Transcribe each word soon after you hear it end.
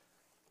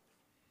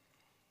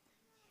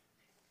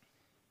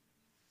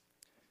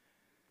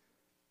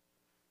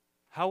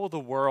How will the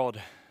world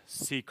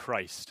see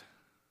Christ?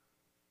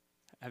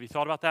 Have you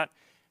thought about that?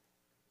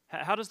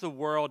 How does the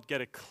world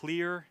get a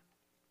clear,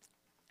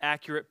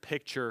 accurate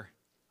picture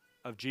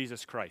of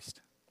Jesus Christ?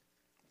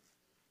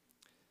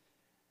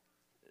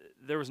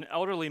 There was an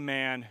elderly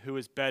man who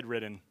was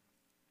bedridden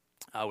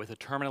with a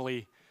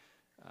terminal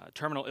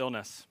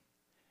illness,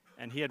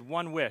 and he had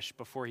one wish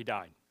before he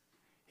died.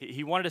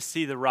 He wanted to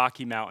see the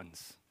Rocky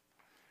Mountains,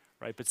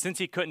 right? But since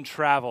he couldn't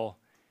travel,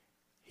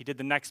 he did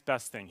the next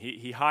best thing.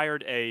 He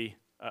hired a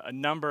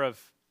number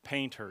of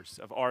painters,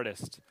 of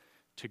artists,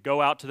 to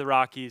go out to the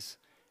Rockies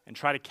and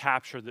try to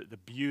capture the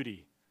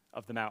beauty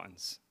of the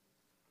mountains.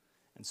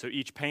 And so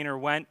each painter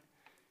went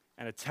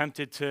and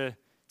attempted to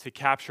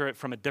capture it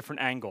from a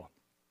different angle.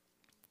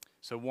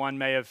 So one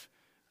may have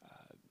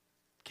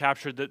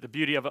captured the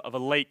beauty of a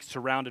lake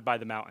surrounded by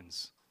the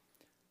mountains.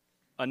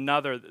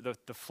 Another,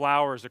 the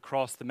flowers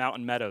across the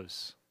mountain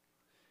meadows.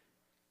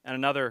 And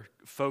another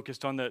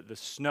focused on the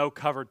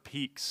snow-covered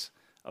peaks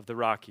of the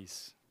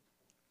Rockies.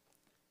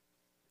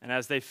 And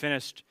as they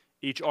finished,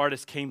 each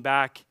artist came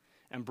back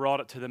and brought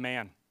it to the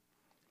man.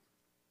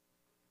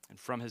 And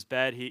from his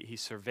bed, he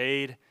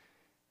surveyed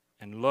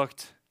and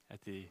looked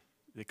at the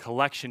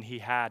collection he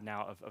had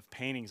now of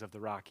paintings of the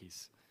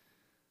Rockies.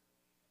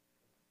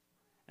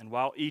 And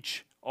while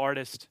each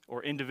artist,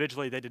 or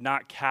individually, they did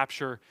not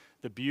capture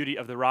the beauty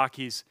of the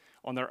Rockies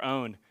on their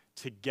own,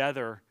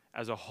 together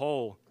as a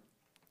whole,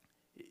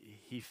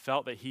 he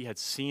felt that he had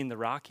seen the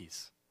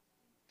Rockies.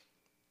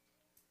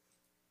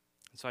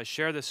 And so I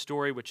share this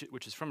story, which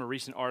is from a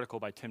recent article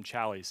by Tim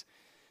Challies.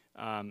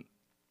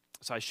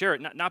 So I share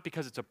it not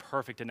because it's a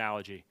perfect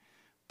analogy,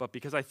 but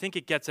because I think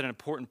it gets at an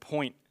important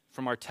point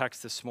from our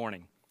text this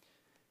morning.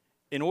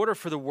 In order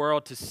for the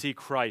world to see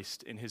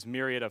Christ in his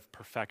myriad of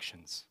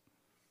perfections,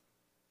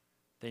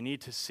 they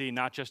need to see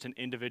not just an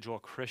individual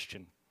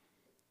Christian,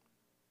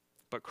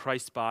 but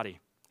Christ's body,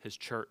 his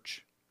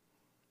church.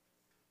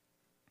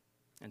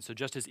 And so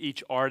just as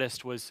each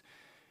artist was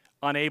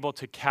unable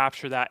to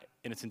capture that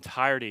in its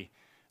entirety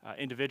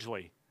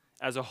individually,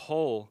 as a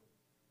whole,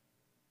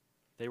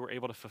 they were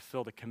able to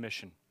fulfill the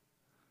commission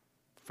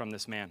from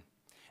this man.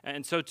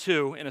 And so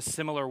too, in a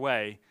similar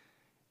way,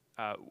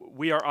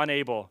 we are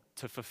unable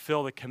to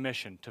fulfill the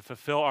commission, to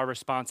fulfill our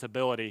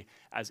responsibility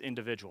as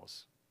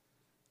individuals.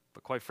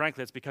 But quite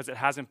frankly, it's because it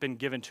hasn't been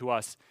given to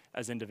us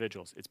as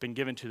individuals. It's been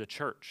given to the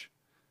church.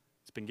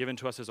 It's been given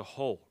to us as a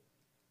whole.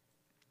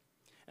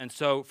 And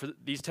so for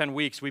these 10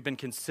 weeks, we've been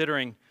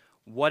considering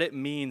what it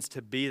means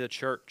to be the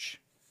church,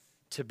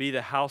 to be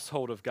the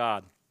household of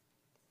God.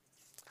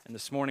 And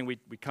this morning,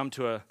 we come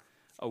to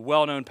a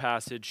well-known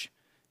passage,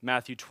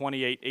 Matthew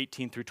 28,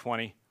 18 through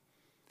 20,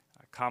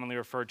 commonly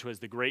referred to as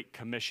the Great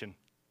Commission.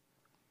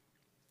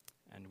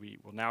 And we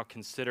will now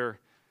consider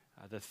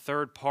the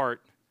third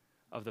part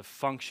of the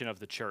function of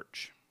the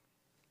church.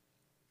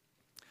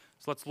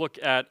 So let's look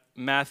at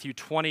Matthew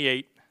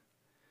 28,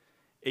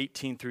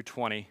 18 through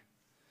 20.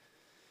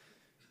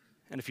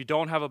 And if you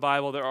don't have a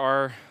Bible, there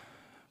are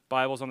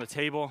Bibles on the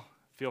table.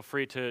 Feel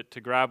free to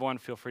grab one.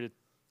 Feel free to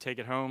take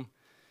it home.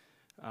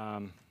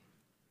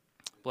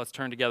 Let's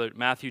turn together.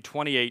 Matthew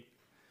 28.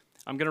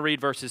 I'm going to read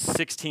verses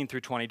 16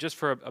 through 20, just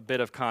for a bit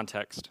of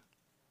context.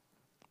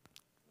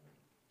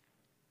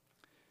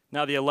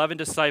 Now the 11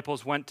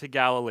 disciples went to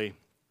Galilee,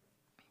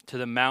 to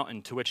the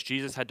mountain to which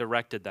Jesus had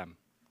directed them.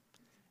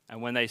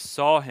 And when they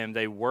saw him,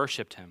 they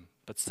worshipped him,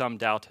 but some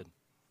doubted.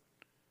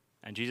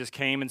 And Jesus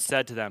came and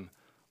said to them,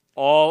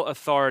 "All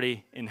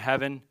authority in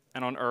heaven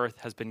and on earth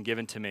has been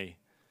given to me.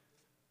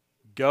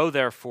 Go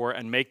therefore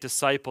and make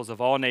disciples of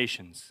all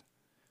nations,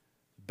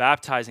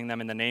 baptizing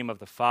them in the name of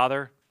the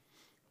Father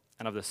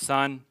and of the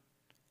Son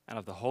and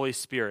of the Holy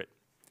Spirit,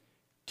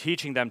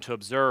 teaching them to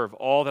observe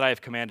all that I have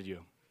commanded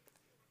you.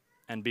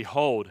 And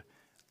behold,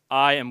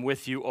 I am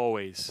with you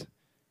always,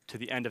 to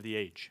the end of the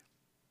age."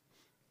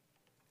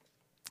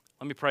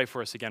 Let me pray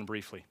for us again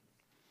briefly.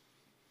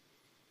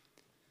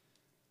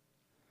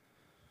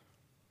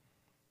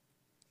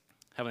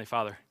 Heavenly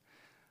Father,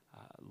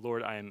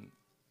 Lord, I am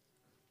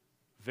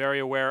very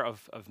aware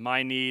of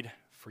my need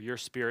for your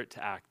Spirit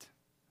to act.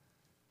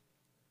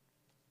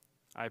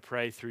 I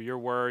pray through your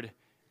word,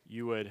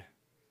 you would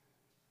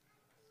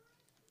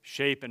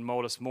shape and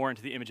mold us more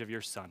into the image of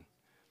your Son.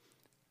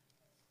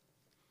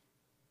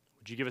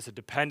 Would you give us a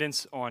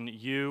dependence on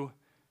you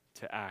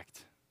to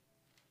act?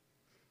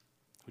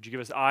 Would you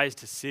give us eyes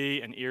to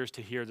see and ears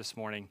to hear this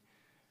morning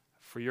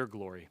for your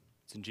glory?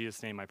 It's in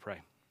Jesus' name I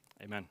pray.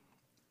 Amen.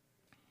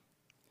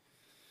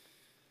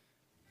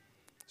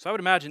 So I would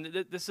imagine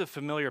that this is a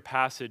familiar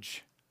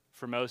passage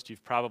for most.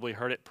 You've probably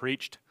heard it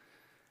preached.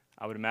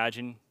 I would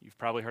imagine you've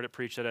probably heard it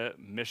preached at a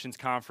missions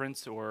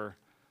conference or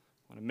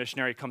when a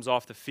missionary comes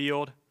off the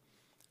field,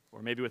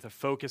 or maybe with a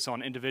focus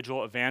on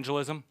individual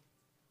evangelism.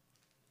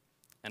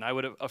 And I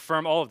would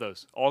affirm all of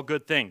those, all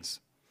good things.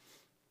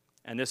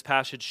 And this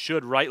passage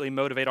should rightly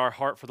motivate our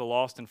heart for the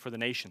lost and for the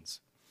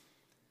nations.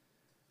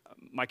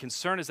 My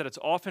concern is that it's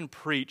often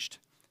preached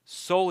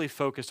solely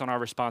focused on our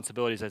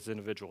responsibilities as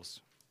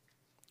individuals,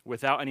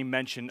 without any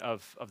mention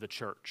of the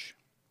church.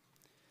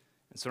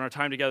 And so in our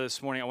time together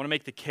this morning, I want to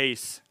make the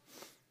case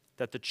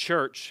that the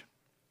church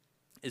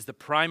is the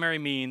primary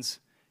means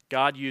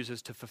God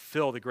uses to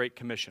fulfill the Great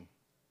Commission.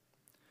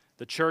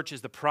 The church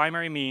is the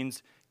primary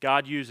means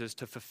God uses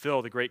to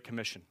fulfill the Great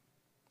Commission.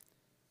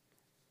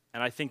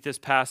 And I think this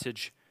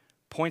passage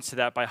points to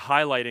that by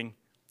highlighting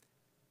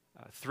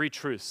three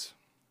truths.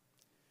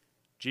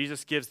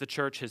 Jesus gives the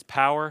church his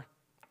power,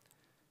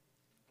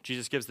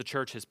 Jesus gives the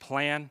church his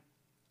plan,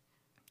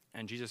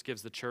 and Jesus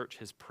gives the church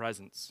his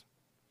presence.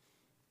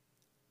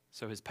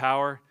 So his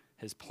power,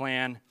 his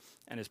plan,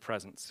 and his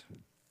presence.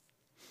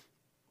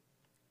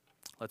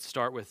 Let's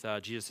start with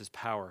Jesus'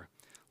 power.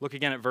 Look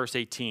again at verse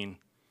 18. It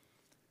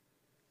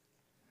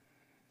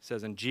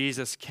says, "And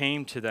Jesus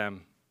came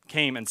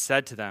and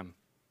said to them,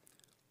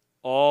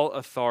 'All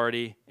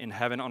authority in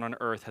heaven and on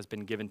earth has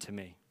been given to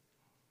me.'"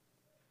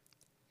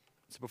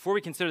 So before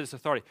we consider this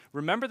authority,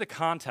 remember the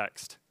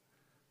context.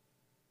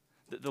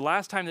 The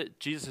last time that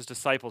Jesus'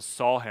 disciples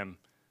saw him,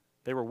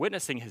 they were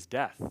witnessing his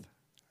death.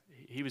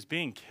 He was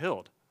being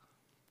killed.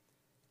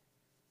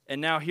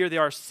 And now here they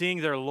are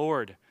seeing their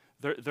Lord,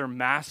 their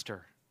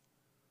master,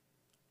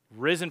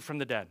 risen from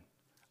the dead,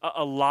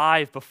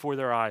 alive before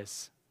their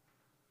eyes.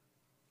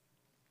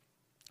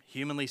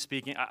 Humanly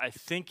speaking, I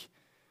think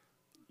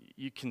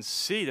you can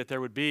see that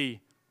there would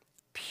be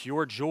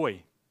pure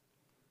joy,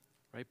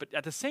 right? But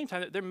at the same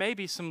time, there may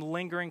be some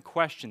lingering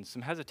questions,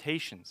 some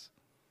hesitations.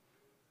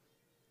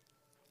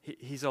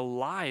 He's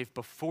alive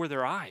before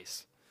their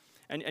eyes.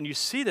 And you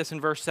see this in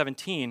verse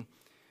 17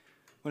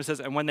 when it says,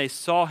 "And when they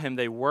saw him,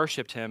 they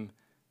worshiped him,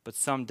 but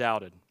some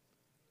doubted."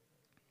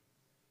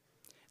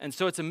 And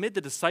so it's amid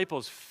the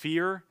disciples'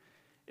 fear,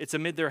 it's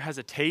amid their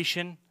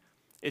hesitation,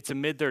 it's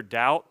amid their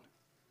doubt,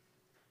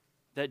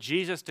 that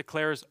Jesus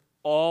declares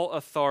all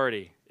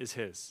authority is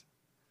his.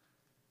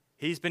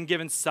 He's been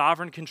given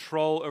sovereign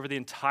control over the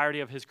entirety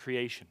of his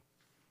creation.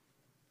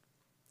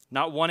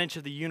 Not 1 inch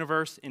of the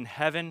universe in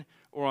heaven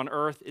or on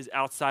earth is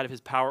outside of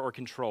his power or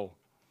control.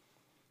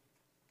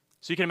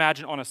 So you can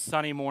imagine on a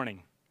sunny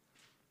morning,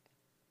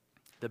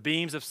 the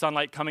beams of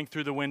sunlight coming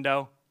through the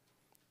window,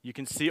 you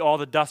can see all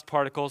the dust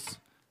particles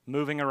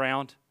moving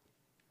around.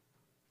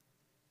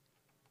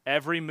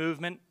 Every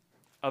movement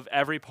of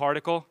every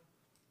particle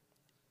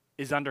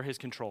is under his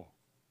control.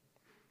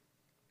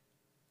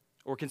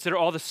 Or consider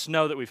all the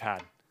snow that we've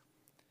had.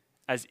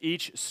 As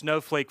each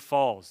snowflake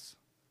falls,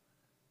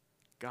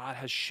 God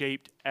has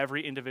shaped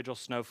every individual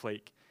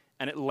snowflake,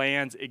 and it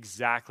lands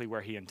exactly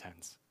where he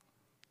intends.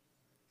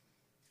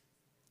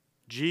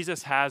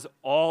 Jesus has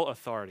all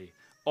authority,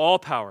 all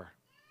power.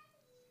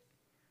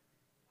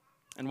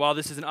 And while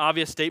this is an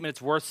obvious statement,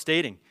 it's worth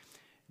stating.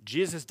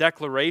 Jesus'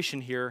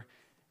 declaration here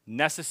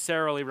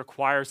necessarily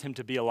requires him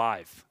to be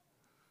alive.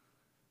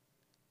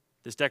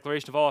 This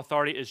declaration of all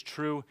authority is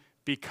true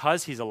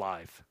because he's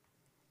alive.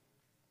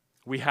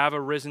 We have a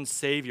risen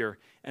Savior,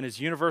 and his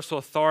universal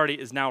authority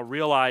is now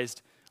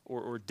realized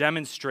or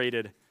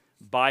demonstrated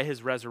by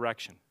his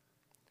resurrection.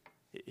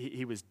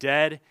 He was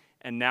dead,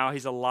 and now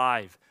he's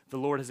alive. The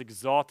Lord has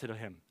exalted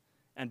him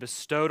and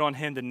bestowed on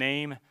him the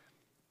name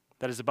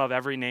that is above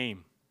every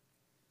name.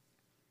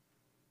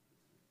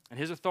 And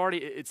his authority,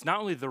 it's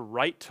not only the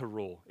right to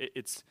rule,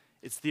 it's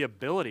the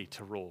ability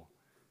to rule.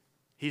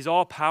 He's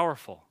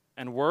all-powerful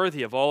and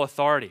worthy of all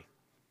authority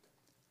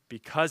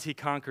because he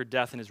conquered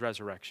death in his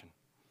resurrection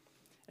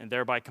and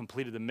thereby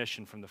completed the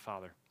mission from the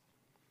Father.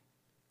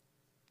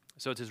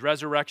 So it's his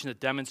resurrection that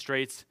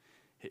demonstrates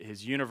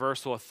his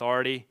universal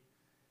authority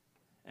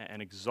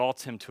and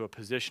exalts him to a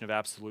position of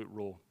absolute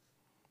rule.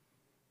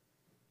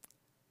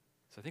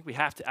 So I think we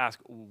have to ask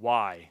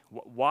why.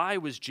 Why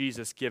was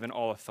Jesus given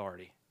all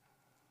authority?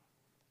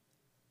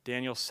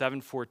 Daniel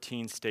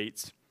 7:14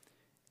 states,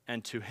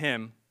 "And to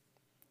him,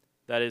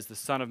 that is the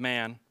Son of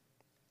Man,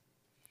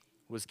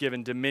 was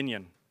given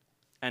dominion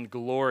and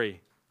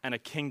glory and a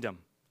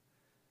kingdom,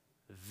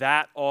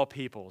 that all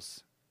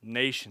peoples,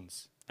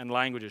 nations, and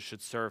languages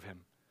should serve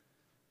him.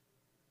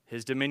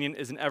 His dominion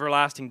is an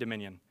everlasting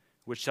dominion,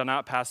 which shall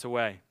not pass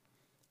away,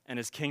 and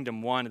his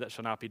kingdom one that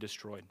shall not be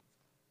destroyed."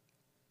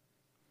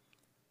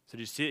 So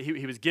do you see,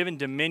 he was given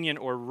dominion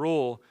or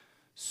rule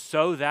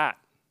so that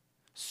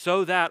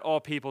all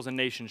peoples and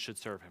nations should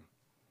serve him.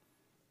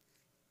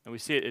 And we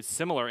see it's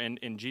similar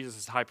in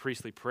Jesus' high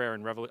priestly prayer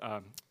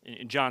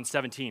in John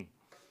 17.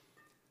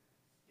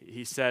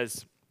 He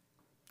says,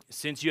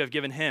 "Since you have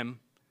given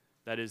him,"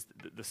 that is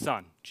the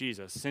Son,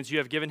 Jesus, "since you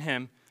have given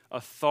him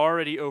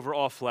authority over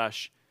all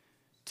flesh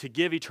to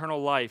give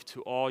eternal life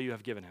to all you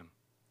have given him."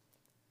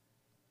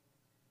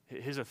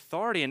 His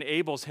authority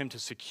enables him to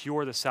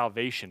secure the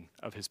salvation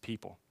of his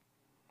people.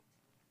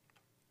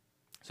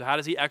 So how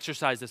does he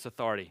exercise this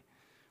authority?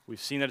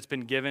 We've seen that it's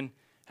been given.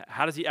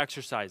 How does he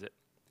exercise it?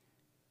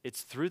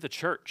 It's through the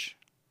church.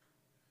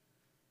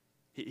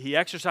 He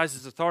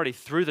exercises authority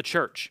through the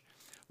church.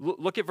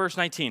 Look at verse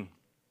 19.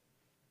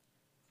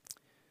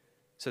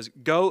 It says,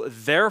 "Go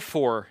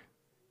therefore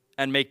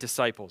and make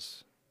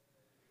disciples."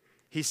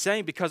 He's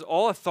saying, because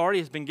all authority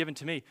has been given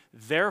to me,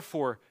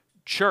 therefore,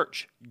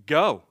 church,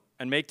 go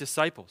and make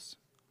disciples.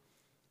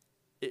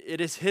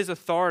 It is his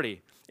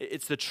authority.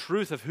 It's the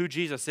truth of who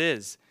Jesus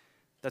is.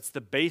 That's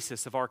the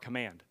basis of our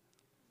command.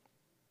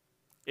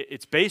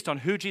 It's based on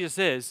who Jesus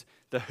is.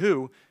 The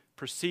who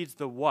precedes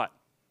the what.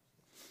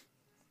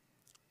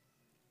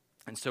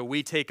 And so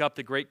we take up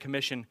the Great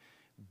Commission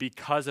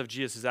because of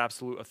Jesus'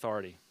 absolute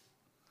authority.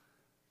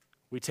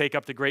 We take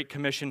up the Great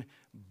Commission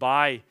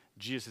by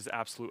Jesus'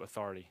 absolute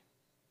authority.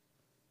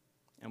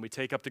 And we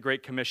take up the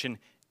Great Commission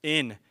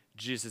in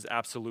Jesus'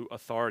 absolute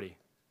authority.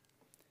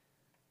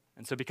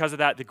 And so because of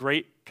that, the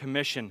Great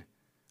Commission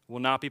will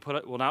not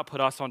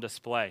put us on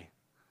display.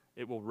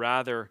 It will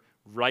rather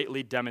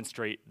rightly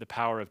demonstrate the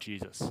power of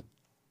Jesus.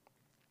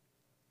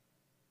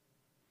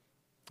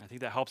 I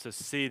think that helps us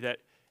see that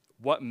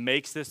what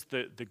makes this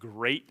the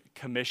Great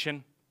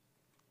Commission,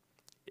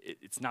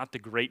 it's not the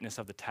greatness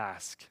of the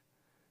task.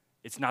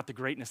 It's not the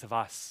greatness of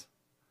us.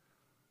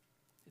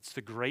 It's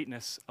the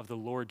greatness of the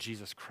Lord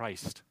Jesus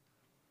Christ.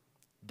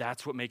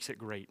 That's what makes it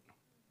great.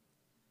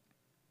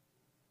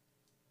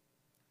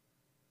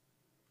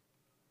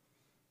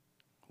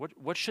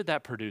 What should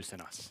that produce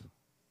in us?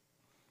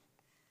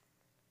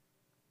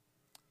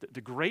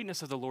 The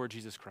greatness of the Lord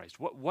Jesus Christ.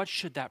 What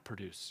should that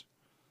produce?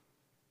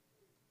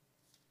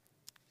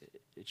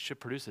 It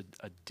should produce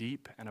a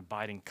deep and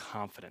abiding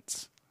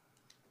confidence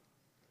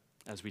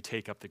as we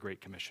take up the Great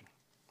Commission.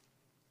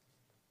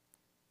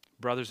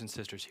 Brothers and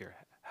sisters here,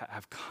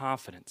 have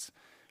confidence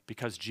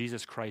because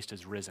Jesus Christ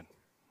is risen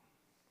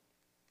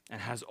and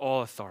has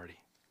all authority.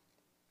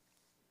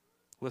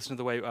 Listen to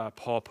the way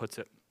Paul puts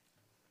it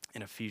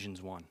in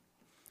Ephesians 1.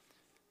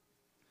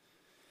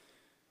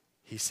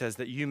 He says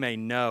that you may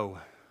know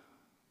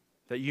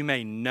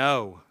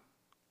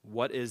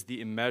what is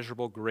the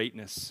immeasurable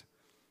greatness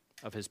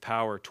of his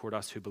power toward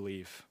us who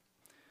believe,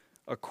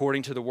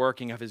 according to the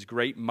working of his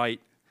great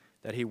might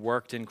that he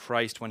worked in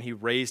Christ when he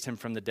raised him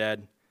from the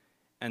dead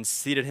and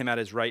seated him at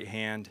his right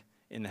hand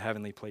in the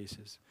heavenly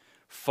places,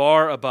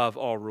 far above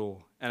all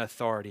rule and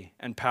authority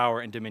and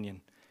power and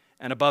dominion,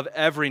 and above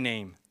every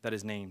name that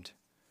is named,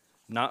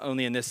 not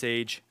only in this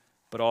age,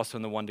 but also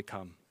in the one to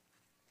come.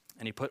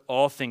 And he put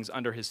all things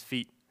under his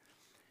feet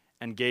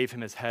and gave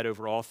him his head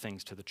over all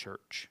things to the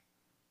church,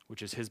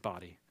 which is his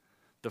body,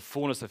 the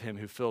fullness of him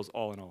who fills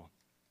all in all.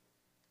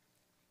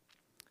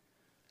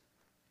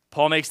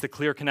 Paul makes the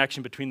clear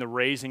connection between the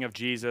raising of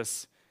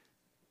Jesus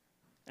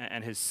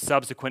and his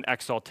subsequent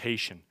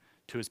exaltation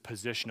to his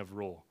position of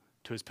rule,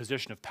 to his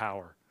position of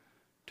power,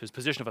 to his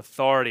position of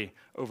authority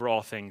over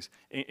all things,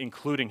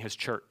 including his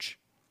church.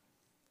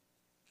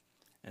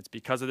 And it's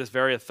because of this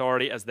very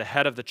authority as the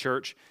head of the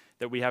church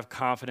that we have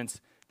confidence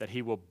that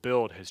he will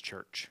build his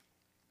church.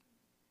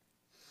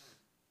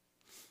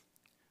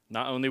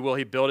 Not only will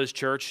he build his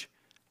church,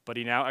 but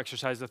he now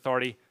exercises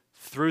authority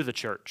through the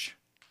church.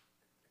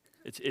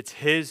 It's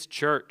his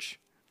church.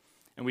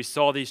 And we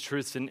saw these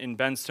truths in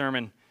Ben's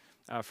sermon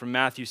from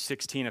Matthew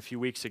 16 a few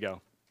weeks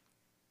ago.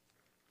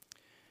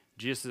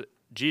 Jesus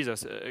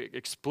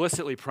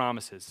explicitly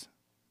promises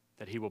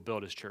that he will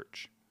build his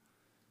church.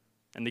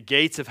 And the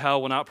gates of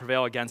hell will not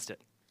prevail against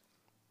it.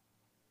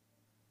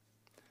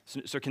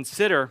 So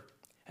consider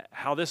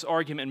how this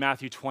argument in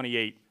Matthew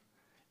 28,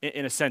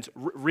 in a sense,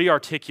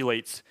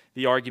 re-articulates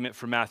the argument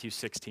from Matthew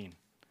 16.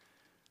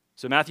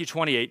 So Matthew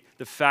 28,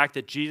 the fact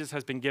that Jesus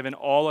has been given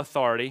all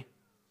authority,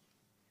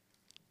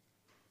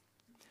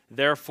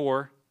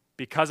 therefore,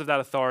 because of that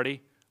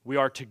authority, we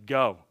are to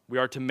go. We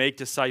are to make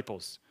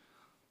disciples.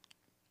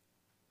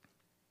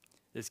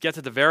 This gets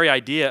at the very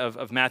idea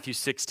of Matthew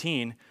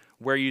 16,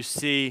 where you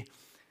see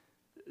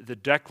the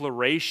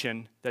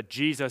declaration that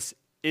Jesus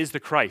is the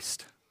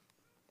Christ.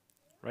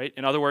 Right?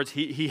 In other words,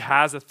 he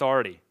has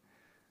authority.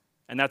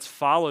 And that's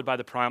followed by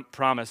the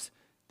promise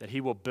that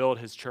he will build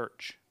his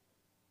church.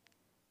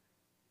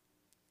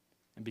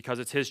 And because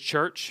it's his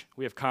church,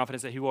 we have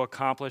confidence that he will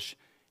accomplish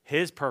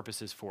his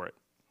purposes for it.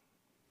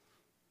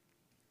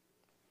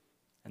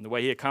 And the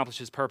way he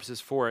accomplishes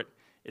purposes for it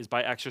is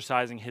by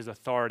exercising his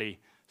authority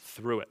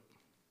through it.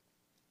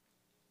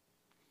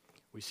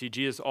 We see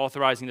Jesus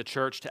authorizing the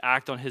church to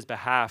act on his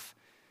behalf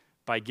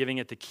by giving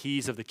it the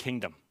keys of the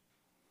kingdom,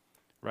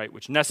 right?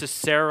 Which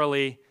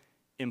necessarily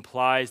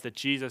implies that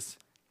Jesus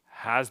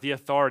has the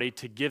authority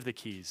to give the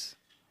keys.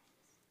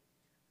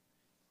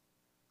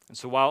 And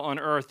so while on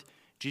earth,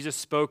 Jesus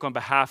spoke on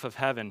behalf of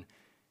heaven,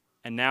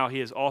 and now he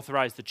has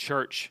authorized the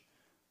church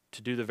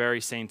to do the very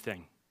same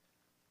thing.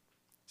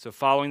 So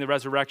following the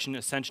resurrection and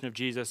ascension of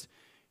Jesus,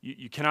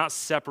 you cannot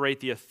separate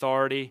the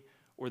authority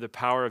or the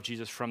power of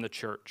Jesus from the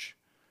church.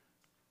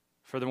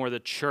 Furthermore, the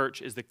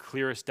church is the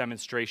clearest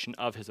demonstration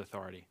of his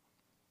authority.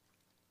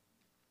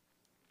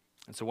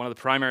 And so one of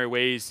the primary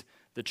ways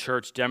the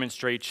church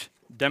demonstrates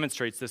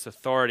this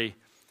authority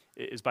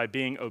is by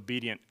being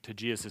obedient to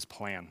Jesus'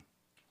 plan.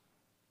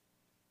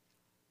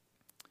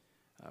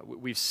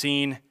 We've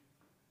seen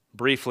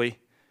briefly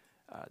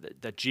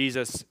that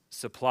Jesus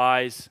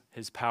supplies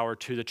his power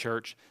to the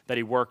church, that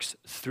he works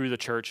through the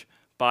church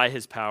by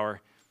his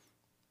power,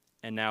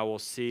 and now we'll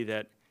see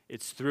that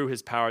it's through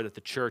his power that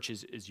the church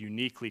is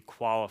uniquely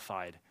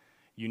qualified,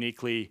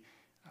 uniquely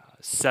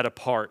set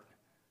apart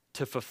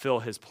to fulfill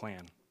his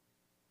plan.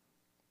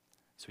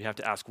 So we have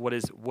to ask, what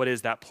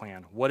is that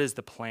plan? What is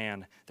the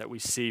plan that we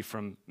see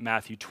from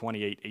Matthew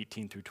 28,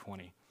 18 through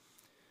 20?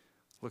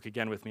 Look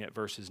again with me at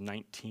verses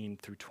 19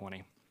 through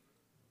 20.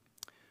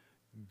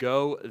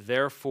 Go,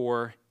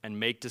 therefore, and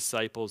make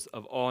disciples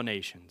of all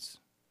nations,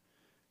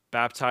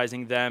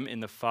 baptizing them in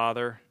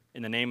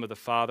the name of the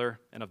Father,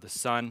 and of the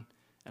Son,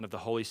 and of the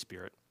Holy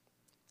Spirit,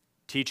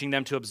 teaching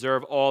them to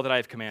observe all that I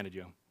have commanded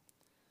you.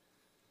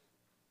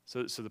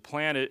 So the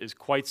plan is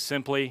quite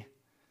simply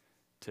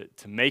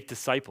to make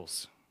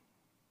disciples.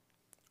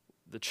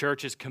 The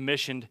church is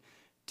commissioned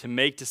to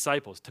make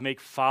disciples, to make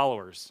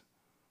followers,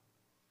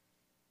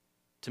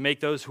 to make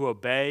those who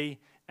obey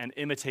and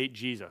imitate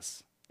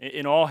Jesus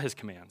in all his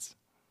commands.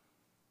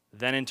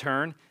 Then in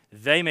turn,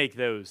 they make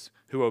those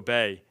who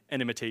obey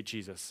and imitate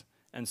Jesus,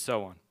 and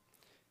so on.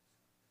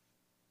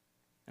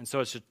 And so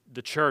it's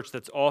the church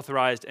that's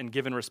authorized and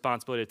given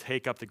responsibility to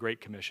take up the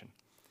Great Commission.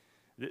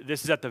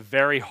 This is at the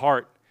very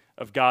heart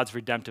of God's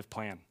redemptive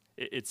plan.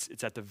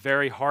 It's at the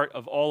very heart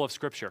of all of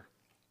Scripture.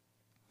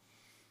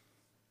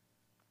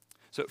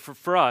 So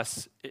for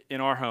us, in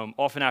our home,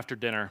 often after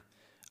dinner,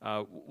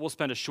 we'll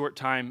spend a short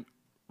time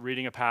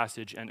reading a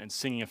passage and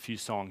singing a few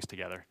songs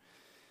together.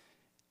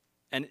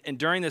 And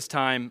during this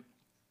time,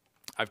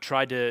 I've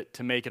tried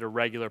to make it a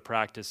regular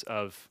practice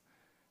of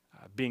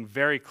being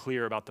very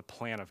clear about the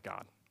plan of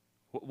God.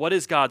 What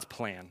is God's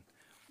plan?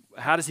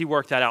 How does he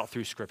work that out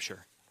through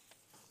Scripture?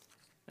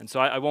 And so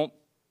I won't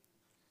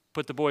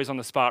put the boys on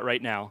the spot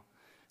right now,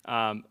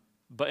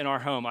 but in our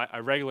home, I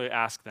regularly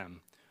ask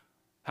them,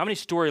 how many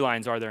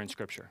storylines are there in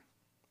Scripture?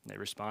 And they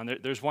respond,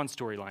 there's one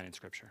storyline in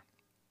Scripture.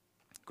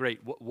 Great,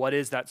 what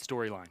is that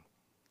storyline?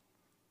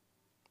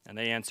 And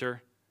they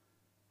answer,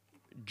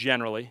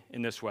 generally,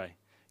 in this way.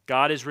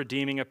 God is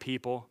redeeming a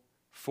people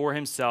for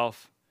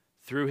himself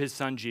through his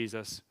Son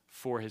Jesus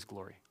for his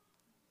glory.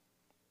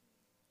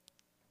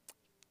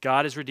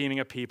 God is redeeming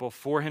a people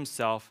for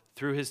himself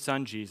through his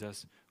Son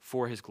Jesus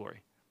for his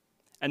glory.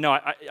 And no,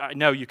 I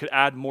know you could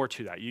add more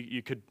to that.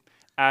 You could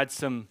add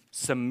some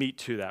meat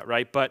to that,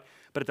 right? But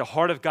at the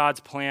heart of God's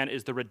plan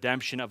is the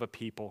redemption of a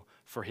people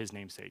for his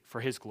name's sake,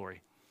 for his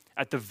glory.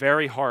 At the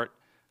very heart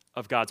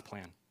of God's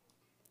plan.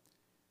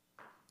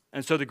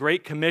 And so the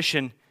Great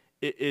Commission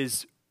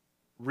is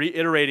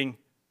reiterating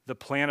the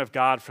plan of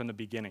God from the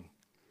beginning.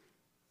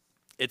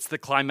 It's the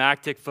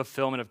climactic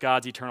fulfillment of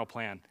God's eternal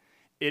plan.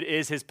 It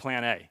is his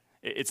plan A.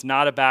 It's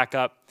not a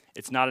backup.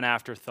 It's not an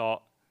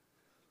afterthought.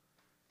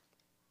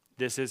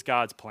 This is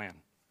God's plan.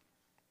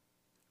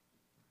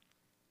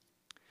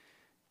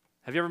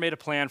 Have you ever made a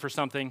plan for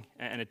something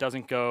and it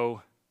doesn't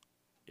go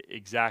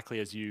exactly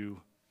as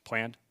you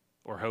planned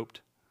or hoped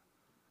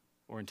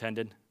or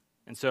intended?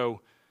 And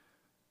so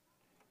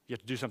you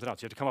have to do something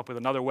else. You have to come up with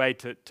another way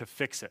to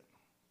fix it.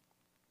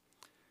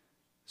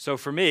 So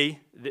for me,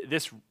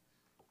 this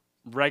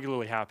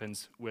regularly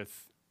happens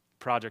with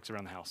projects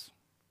around the house.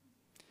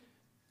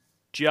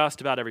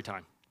 Just about every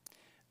time.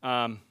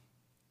 And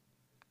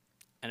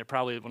it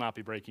probably will not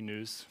be breaking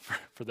news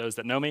for those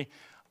that know me.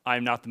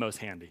 I'm not the most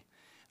handy.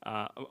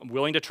 I'm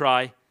willing to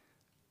try,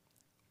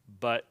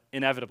 but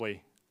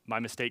inevitably, my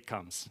mistake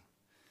comes.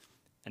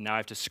 And now I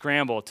have to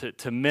scramble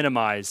to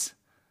minimize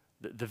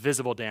the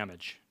visible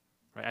damage.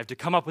 Right? I have to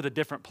come up with a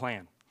different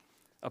plan,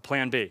 a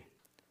plan B.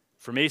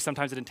 For me,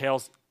 sometimes it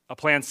entails a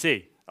plan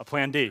C, a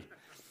plan D.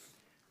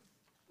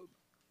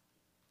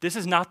 This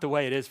is not the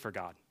way it is for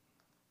God.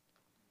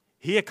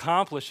 He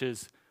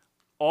accomplishes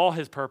all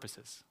his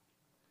purposes.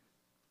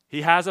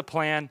 He has a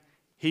plan,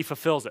 he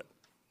fulfills it.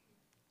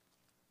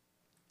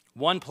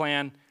 One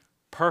plan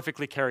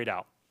perfectly carried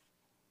out.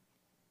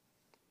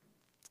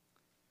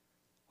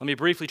 Let me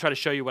briefly try to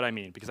show you what I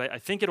mean, because I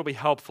think it'll be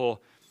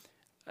helpful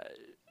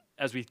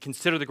as we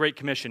consider the Great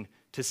Commission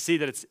to see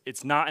that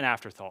it's not an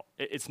afterthought.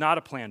 It's not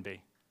a plan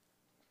B.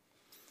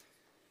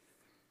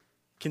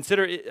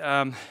 Consider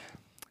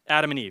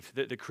Adam and Eve,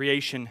 the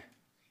creation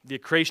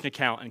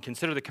account, and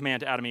consider the command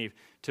to Adam and Eve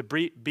to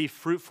be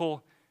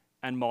fruitful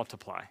and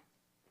multiply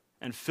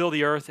and fill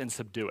the earth and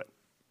subdue it.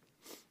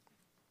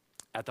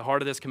 At the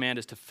heart of this command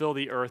is to fill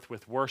the earth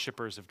with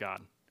worshipers of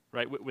God,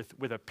 right?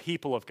 With a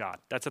people of God.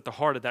 That's at the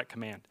heart of that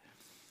command.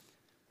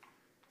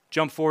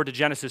 Jump forward to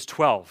Genesis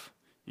 12.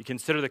 You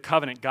consider the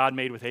covenant God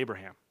made with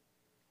Abraham.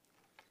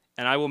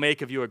 And I will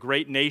make of you a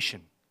great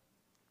nation,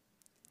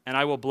 and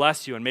I will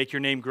bless you and make your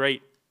name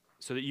great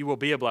so that you will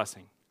be a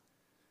blessing.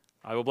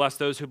 I will bless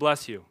those who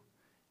bless you,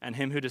 and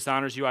him who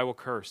dishonors you I will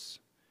curse.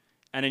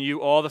 And in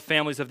you all the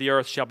families of the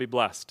earth shall be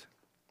blessed.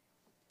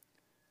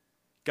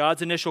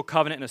 God's initial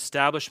covenant and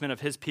establishment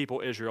of his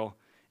people, Israel,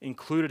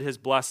 included his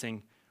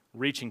blessing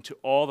reaching to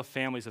all the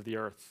families of the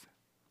earth.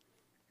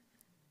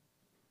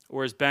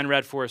 Or as Ben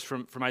read for us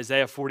from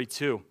Isaiah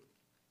 42,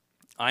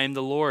 I am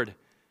the Lord,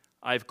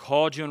 I have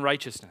called you in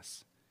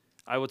righteousness.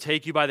 I will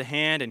take you by the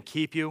hand and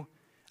keep you.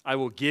 I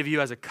will give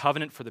you as a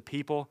covenant for the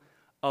people,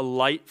 a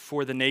light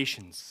for the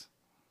nations.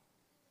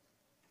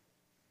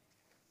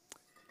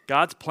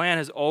 God's plan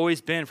has always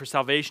been for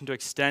salvation to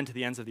extend to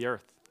the ends of the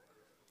earth,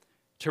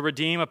 to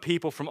redeem a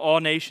people from all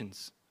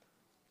nations,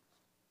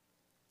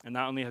 And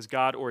not only has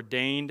God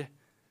ordained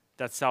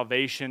that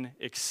salvation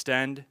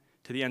extend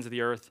to the ends of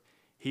the earth,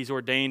 he's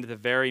ordained the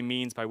very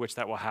means by which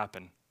that will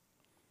happen,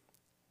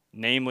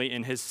 namely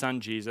in his Son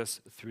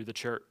Jesus through the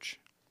church.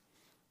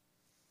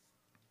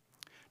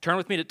 Turn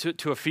with me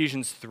to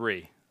Ephesians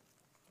 3.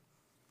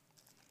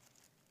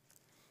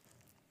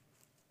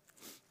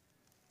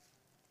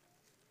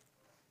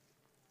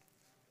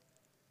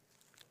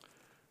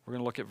 We're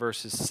going to look at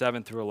verses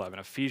 7 through 11.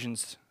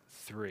 Ephesians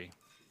 3.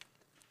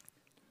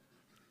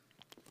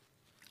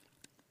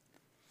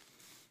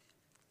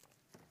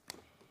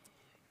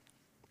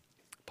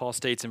 Paul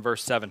states in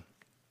verse 7,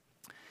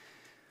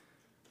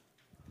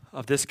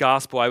 "Of this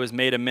gospel I was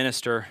made a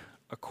minister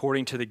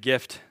according to the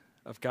gift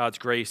of God's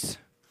grace,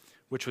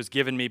 which was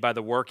given me by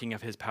the working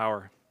of his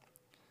power.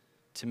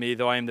 To me,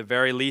 though I am the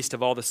very least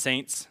of all the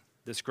saints,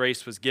 this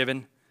grace was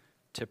given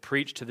to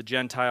preach to the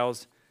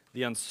Gentiles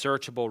the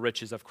unsearchable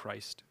riches of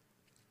Christ,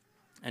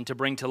 and to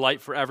bring to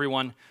light for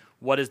everyone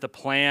what is the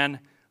plan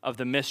of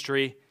the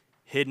mystery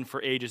hidden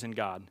for ages in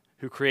God,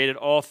 who created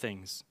all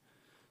things,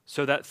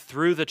 so that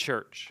through the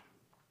church,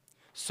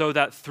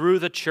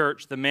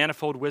 the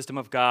manifold wisdom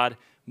of God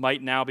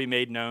might now be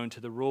made known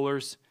to the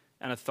rulers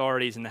and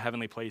authorities in the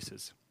heavenly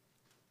places.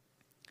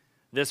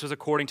 This was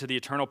according to the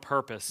eternal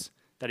purpose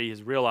that he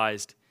has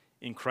realized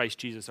in Christ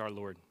Jesus our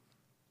Lord."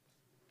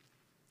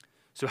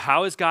 So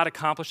how is God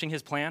accomplishing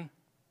his plan?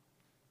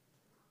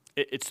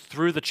 It's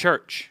through the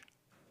church.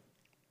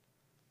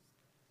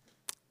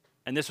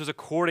 And this was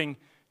according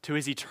to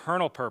his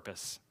eternal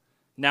purpose,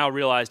 now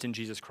realized in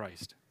Jesus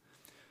Christ.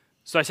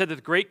 So I said that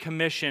the Great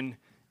Commission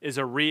is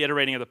a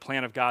reiterating of the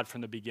plan of God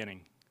from the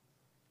beginning,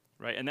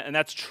 right? And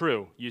that's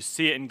true. You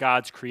see it in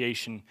God's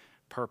creation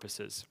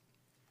purposes.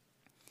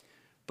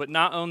 But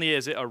not only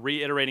is it a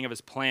reiterating of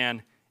his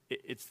plan,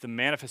 it's the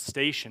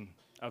manifestation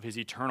of his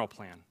eternal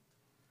plan.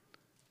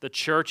 The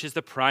church is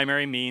the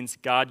primary means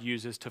God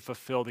uses to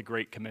fulfill the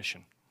Great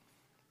Commission.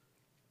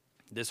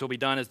 This will be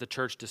done as the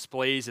church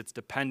displays its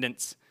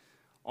dependence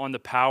on the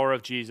power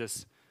of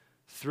Jesus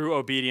through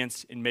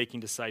obedience in making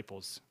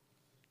disciples.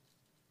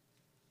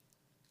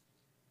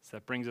 So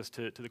that brings us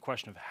to the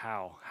question of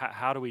how.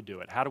 How do we do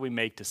it? How do we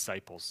make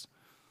disciples?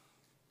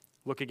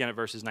 Look again at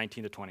verses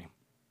 19 to 20.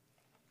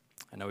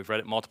 I know we've read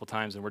it multiple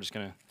times, and we're just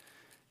going to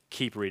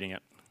keep reading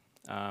it.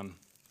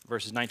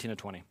 Verses 19 to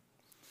 20.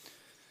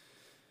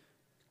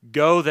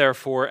 "Go,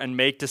 therefore, and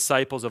make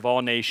disciples of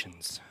all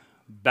nations,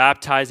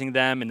 baptizing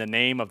them in the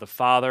name of the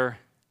Father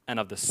and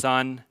of the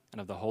Son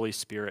and of the Holy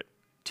Spirit,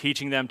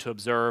 teaching them to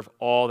observe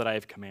all that I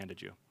have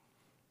commanded you."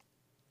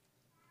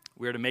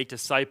 We are to make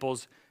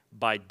disciples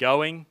by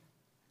going,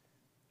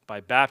 by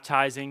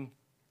baptizing,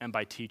 and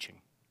by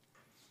teaching.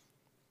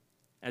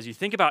 As you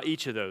think about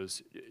each of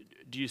those,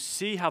 do you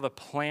see how the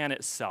plan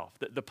itself,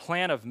 the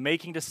plan of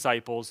making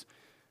disciples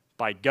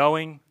by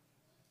going,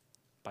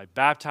 by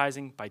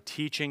baptizing, by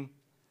teaching,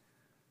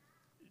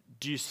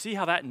 do you see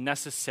how that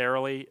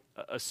necessarily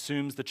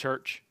assumes the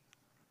church?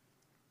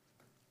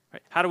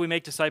 Right? How do we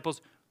make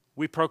disciples?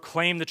 We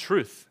proclaim the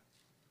truth.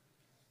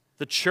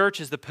 The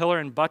church is the pillar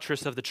and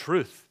buttress of the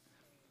truth.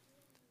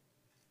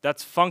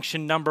 That's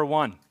function number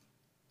one.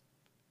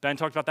 Ben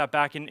talked about that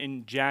back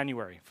in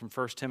January from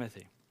 1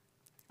 Timothy.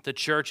 The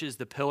church is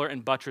the pillar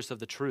and buttress of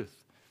the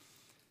truth.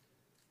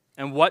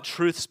 And what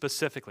truth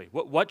specifically?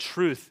 What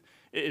truth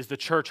is the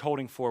church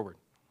holding forward?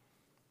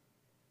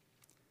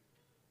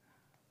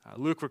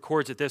 Luke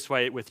records it this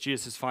way with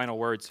Jesus' final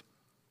words.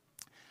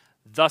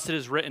 "Thus it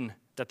is written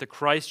that the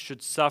Christ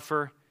should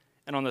suffer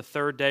and on the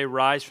third day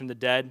rise from the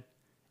dead,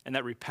 and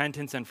that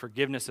repentance and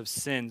forgiveness of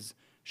sins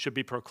should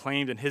be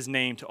proclaimed in his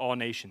name to all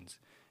nations,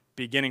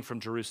 beginning from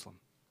Jerusalem."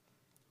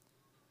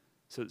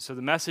 So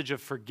the message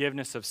of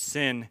forgiveness of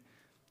sin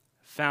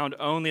found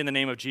only in the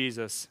name of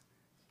Jesus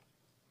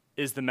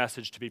is the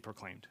message to be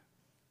proclaimed.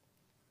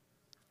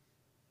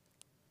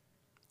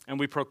 And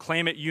we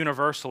proclaim it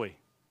universally.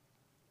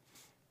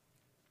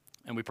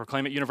 And we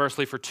proclaim it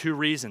universally for two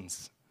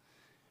reasons.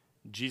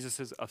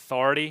 Jesus'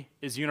 authority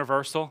is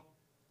universal,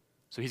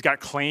 so he's got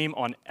claim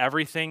on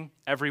everything,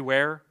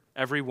 everywhere,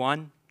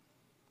 everyone.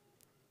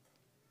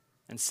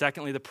 And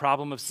secondly, the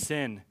problem of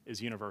sin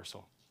is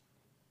universal.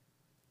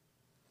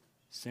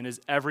 Sin is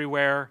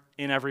everywhere,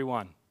 in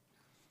everyone.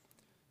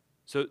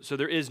 So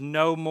there is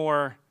no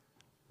more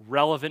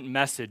relevant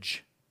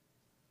message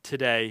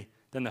today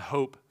than the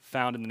hope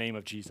found in the name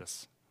of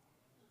Jesus.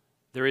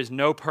 There is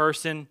no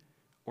person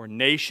or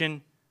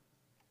nation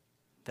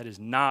that is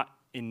not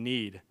in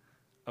need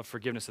of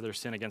forgiveness of their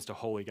sin against a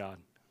holy God.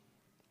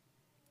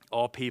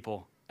 All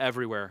people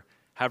everywhere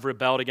have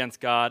rebelled against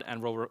God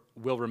and will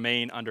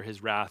remain under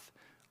his wrath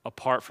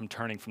apart from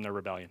turning from their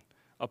rebellion,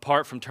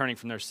 apart from turning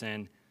from their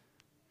sin,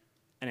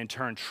 and in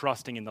turn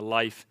trusting in the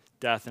life,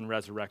 death, and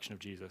resurrection of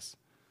Jesus.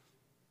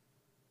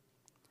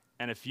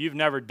 And if you've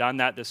never done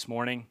that this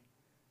morning,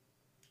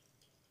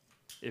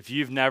 if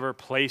you've never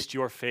placed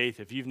your faith,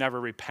 if you've never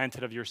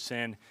repented of your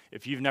sin,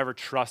 if you've never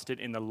trusted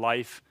in the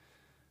life,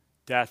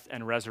 death,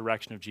 and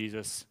resurrection of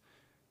Jesus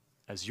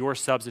as your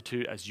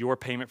substitute, as your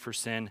payment for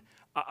sin,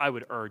 I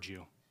would urge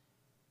you.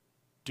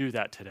 do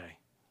that today.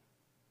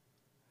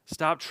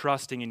 Stop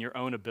trusting in your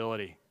own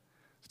ability.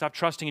 Stop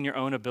trusting in your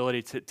own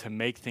ability to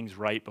make things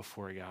right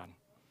before God.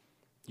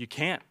 You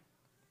can't.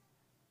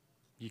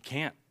 You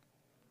can't.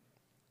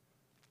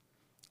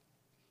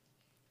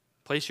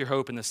 Place your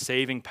hope in the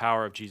saving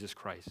power of Jesus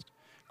Christ.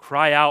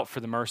 Cry out for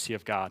the mercy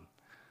of God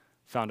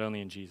found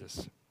only in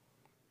Jesus.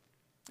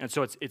 And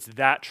so it's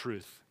that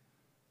truth,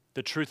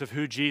 the truth of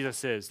who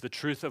Jesus is, the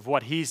truth of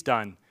what he's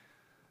done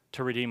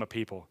to redeem a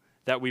people,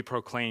 that we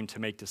proclaim to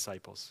make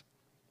disciples.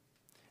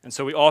 And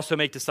so we also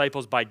make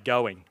disciples by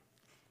going.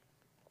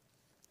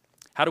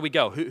 How do we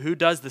go? Who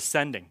does the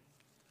sending?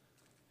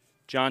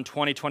 John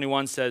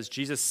 20:21 says,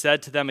 Jesus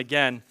said to them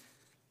again,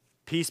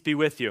 "Peace be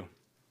with you.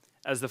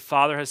 As the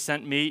Father has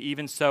sent me,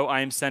 even so I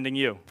am sending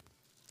you."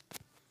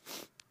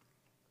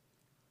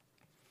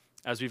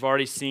 As we've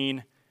already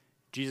seen,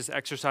 Jesus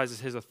exercises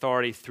his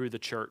authority through the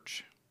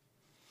church.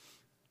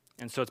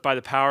 And so it's by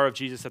the power of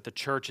Jesus that the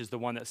church is the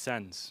one that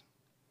sends.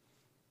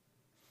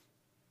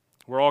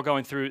 We're all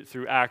going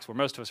through Acts, well,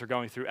 most of us are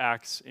going through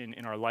Acts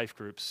in our life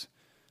groups.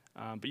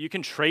 But you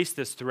can trace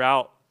this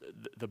throughout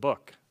the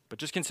book. But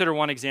just consider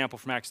one example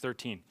from Acts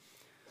 13.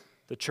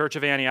 The church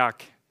of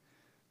Antioch,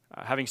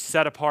 having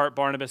set apart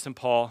Barnabas and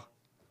Paul,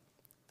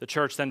 the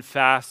church then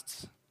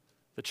fasts,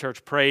 the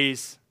church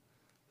prays,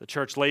 the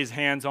church lays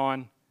hands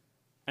on,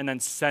 and then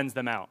sends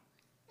them out.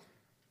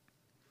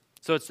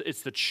 So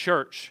it's the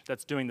church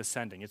that's doing the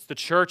sending. It's the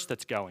church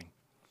that's going.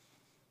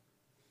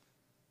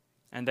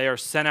 And they are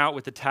sent out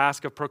with the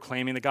task of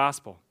proclaiming the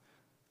gospel,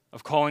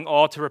 of calling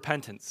all to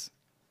repentance.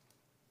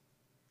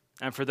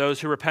 And for those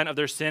who repent of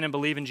their sin and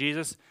believe in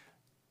Jesus,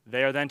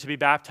 they are then to be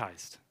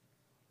baptized.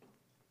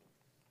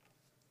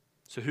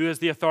 So who has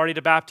the authority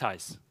to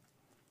baptize?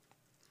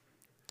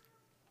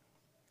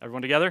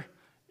 Everyone together?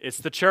 It's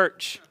the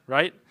church,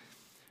 right?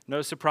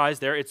 No surprise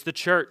there. It's the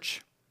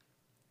church.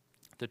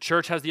 The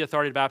church has the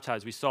authority to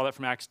baptize. We saw that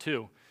from Acts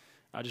 2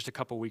 just a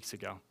couple weeks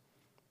ago.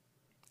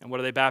 And what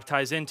do they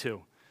baptize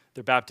into?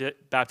 They're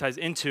baptized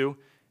into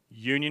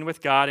union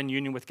with God and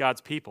union with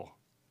God's people.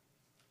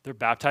 They're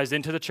baptized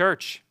into the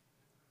church.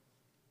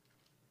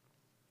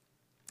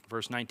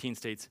 Verse 19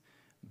 states,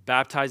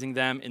 baptizing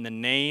them in the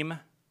name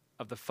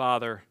of the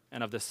Father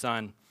and of the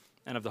Son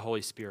and of the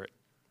Holy Spirit.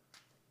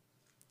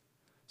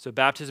 So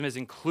baptism is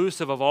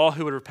inclusive of all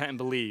who would repent and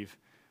believe,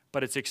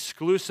 but it's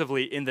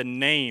exclusively in the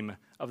name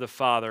of the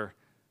Father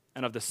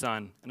and of the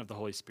Son and of the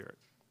Holy Spirit.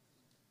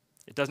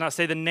 It does not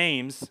say the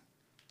names.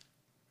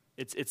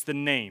 It's the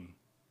name.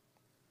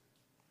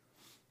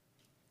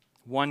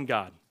 One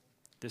God.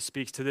 This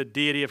speaks to the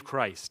deity of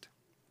Christ.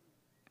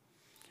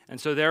 And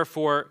so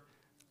therefore,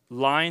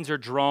 lines are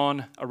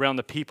drawn around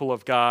the people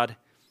of God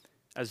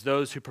as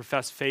those who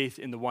profess faith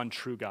in the one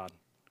true God.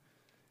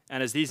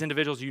 And as these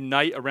individuals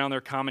unite around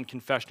their common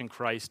confession in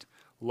Christ,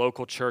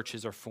 local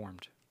churches are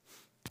formed.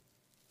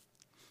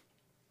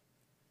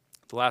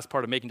 The last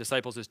part of making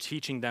disciples is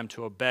teaching them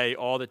to obey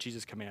all that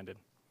Jesus commanded.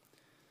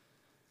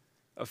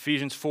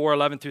 Ephesians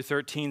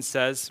 4:11-13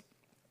 says,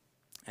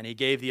 "And he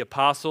gave the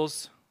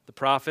apostles, the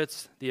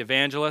prophets, the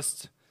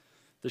evangelists,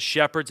 the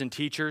shepherds and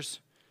teachers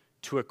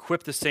to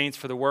equip the saints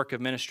for the work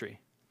of ministry,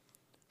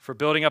 for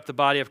building up the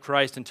body of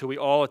Christ until we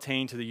all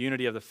attain to the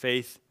unity of the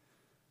faith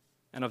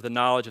and of the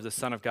knowledge of the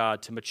Son of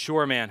God, to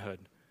mature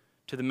manhood,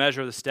 to the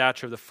measure of the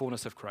stature of the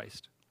fullness of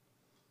Christ."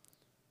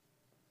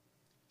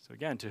 So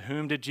again, to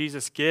whom did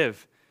Jesus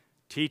give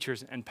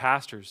teachers and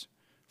pastors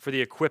for the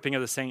equipping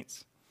of the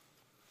saints?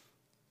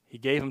 He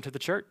gave them to the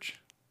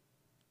church.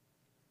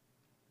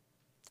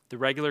 The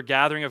regular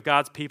gathering of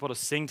God's people to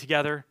sing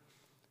together,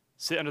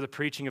 sit under the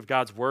preaching of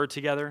God's word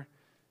together,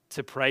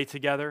 to pray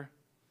together,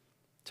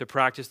 to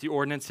practice the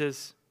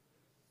ordinances.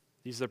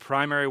 These are the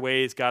primary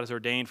ways God has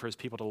ordained for his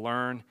people to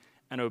learn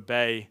and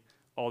obey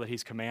all that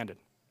he's commanded.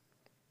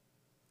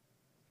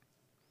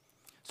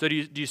 So do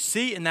you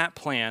see in that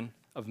plan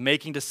of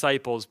making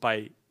disciples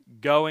by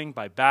going,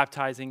 by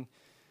baptizing,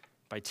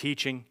 by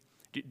teaching,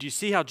 do you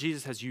see how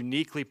Jesus has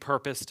uniquely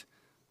purposed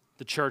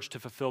the church to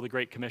fulfill the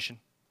Great Commission?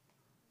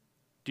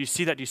 Do you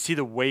see that? Do you see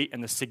the weight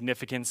and the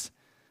significance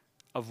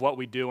of what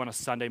we do on a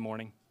Sunday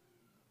morning?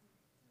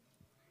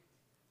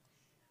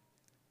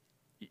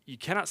 You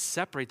cannot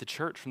separate the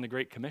church from the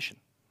Great Commission.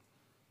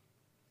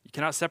 You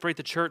cannot separate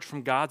the church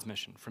from God's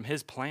mission, from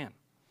his plan.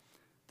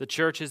 The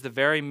church is the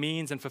very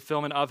means and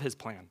fulfillment of his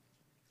plan.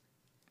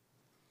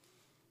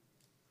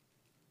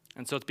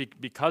 And so it's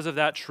because of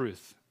that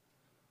truth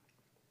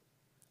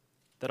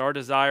that our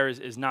desire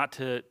is not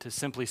to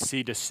simply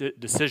see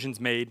decisions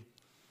made.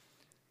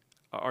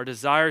 Our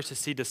desire is to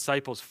see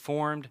disciples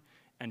formed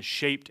and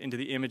shaped into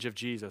the image of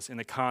Jesus in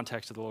the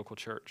context of the local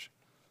church.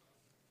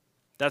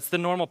 That's the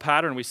normal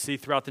pattern we see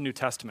throughout the New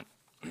Testament.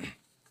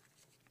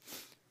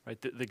 Right?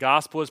 The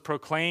gospel is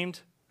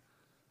proclaimed.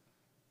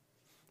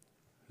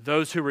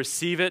 Those who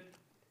receive it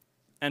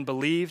and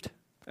believe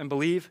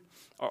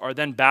are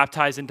then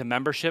baptized into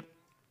membership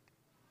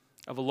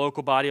of a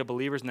local body of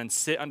believers and then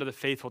sit under the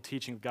faithful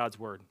teaching of God's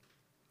word.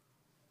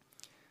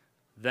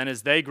 Then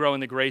as they grow in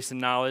the grace and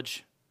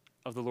knowledge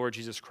of the Lord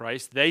Jesus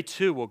Christ, they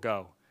too will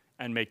go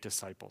and make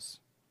disciples.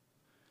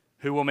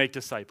 Who will make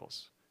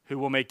disciples? Who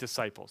will make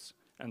disciples?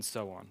 And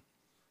so on.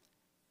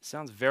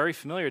 Sounds very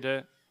familiar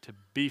to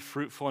be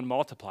fruitful and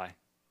multiply,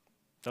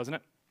 doesn't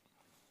it?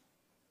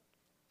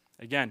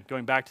 Again,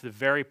 going back to the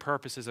very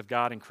purposes of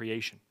God in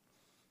creation.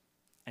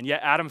 And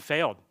yet Adam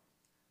failed.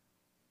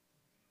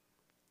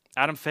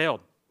 Adam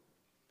failed.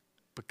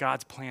 But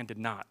God's plan did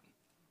not.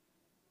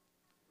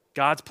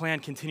 God's plan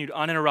continued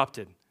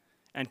uninterrupted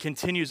and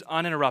continues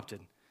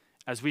uninterrupted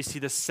as we see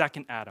the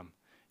second Adam,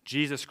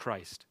 Jesus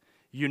Christ,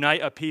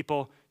 unite a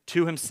people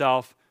to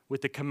himself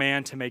with the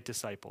command to make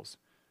disciples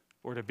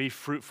or to be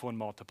fruitful and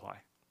multiply.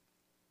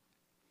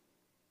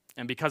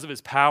 And because of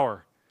his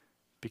power,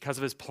 because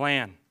of his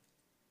plan,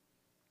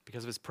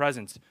 because of his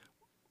presence,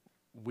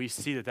 we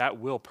see that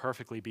will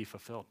perfectly be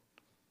fulfilled.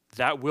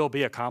 That will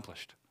be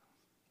accomplished.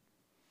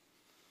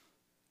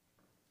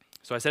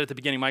 So I said at the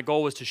beginning, my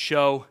goal was to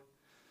show,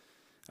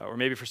 or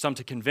maybe for some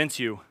to convince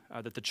you,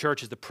 that the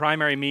church is the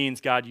primary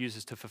means God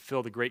uses to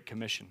fulfill the Great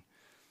Commission.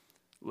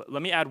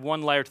 Let me add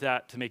one layer to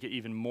that to make it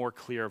even more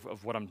clear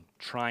of what I'm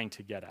trying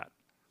to get at.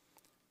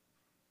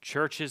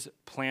 Churches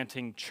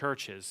planting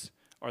churches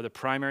are the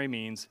primary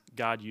means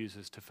God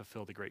uses to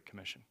fulfill the Great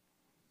Commission.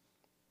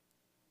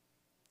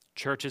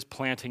 Churches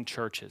planting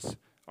churches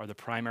are the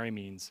primary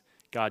means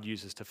God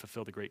uses to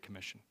fulfill the Great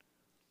Commission.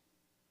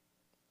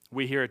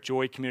 We here at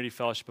Joy Community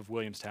Fellowship of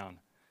Williamstown,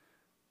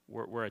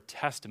 we're a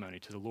testimony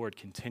to the Lord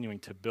continuing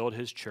to build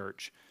his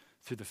church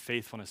through the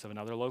faithfulness of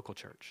another local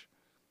church,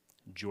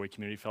 Joy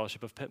Community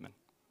Fellowship of Pittman.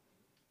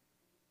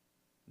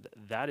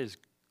 That is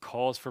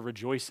cause for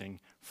rejoicing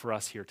for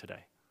us here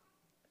today.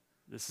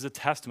 This is a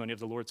testimony of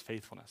the Lord's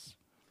faithfulness.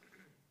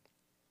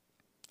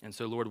 And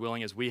so, Lord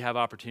willing, as we have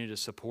opportunity to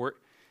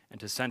support and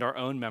to send our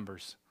own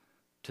members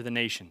to the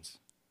nations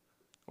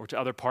or to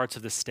other parts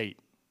of the state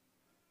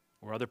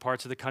or other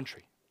parts of the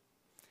country,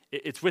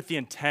 it's with the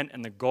intent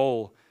and the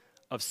goal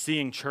of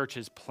seeing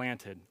churches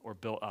planted or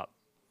built up.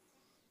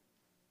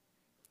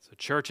 So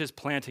churches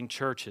planting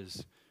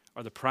churches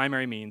are the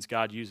primary means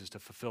God uses to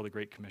fulfill the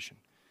Great Commission.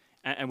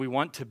 And we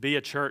want to be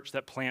a church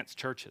that plants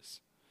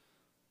churches.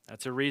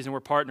 That's a reason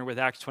we're partnered with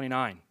Acts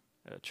 29,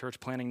 a church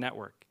planting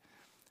network.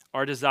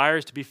 Our desire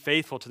is to be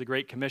faithful to the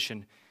Great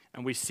Commission,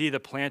 and we see the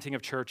planting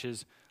of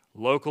churches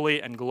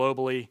locally and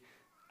globally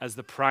as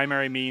the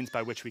primary means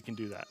by which we can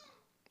do that.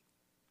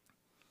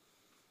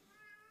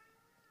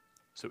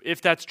 So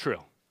if that's true,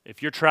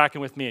 if you're tracking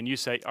with me and you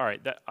say, all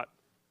right,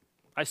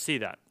 I see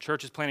that.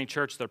 Churches planting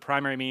churches, their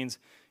primary means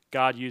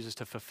God uses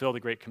to fulfill the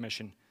Great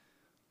Commission.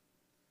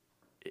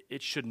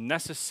 It should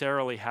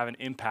necessarily have an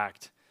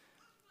impact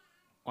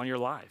on your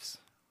lives.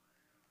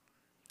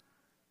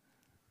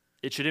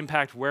 It should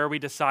impact where we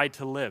decide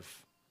to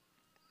live.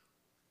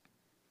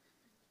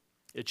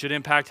 It should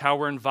impact how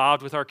we're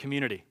involved with our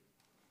community.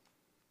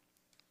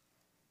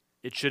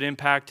 It should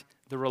impact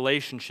the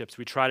relationships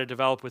we try to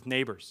develop with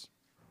neighbors.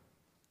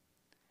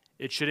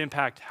 It should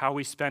impact how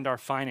we spend our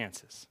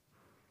finances.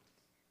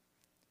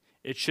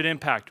 It should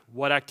impact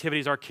what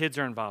activities our kids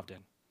are involved in.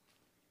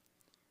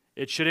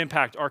 It should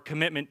impact our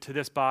commitment to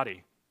this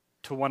body,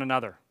 to one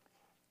another.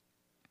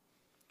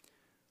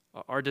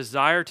 Our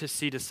desire to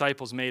see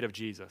disciples made of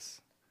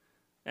Jesus.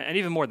 And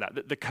even more than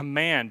that, the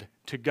command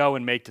to go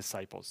and make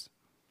disciples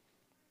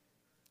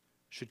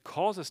should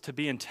cause us to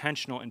be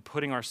intentional in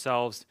putting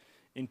ourselves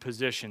in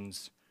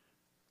positions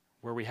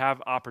where we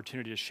have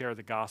opportunity to share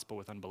the gospel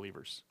with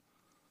unbelievers.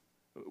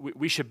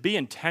 We should be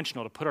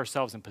intentional to put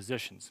ourselves in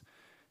positions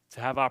to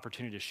have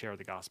opportunity to share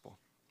the gospel.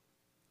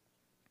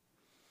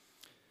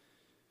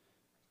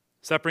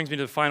 So that brings me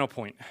to the final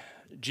point.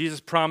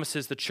 Jesus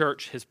promises the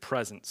church his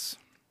presence.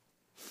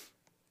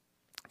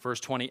 Verse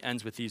 20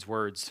 ends with these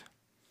words,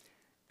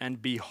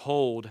 "And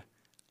behold,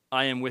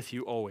 I am with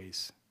you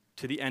always,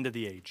 to the end of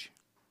the age."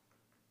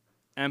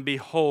 And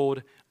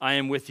behold, I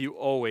am with you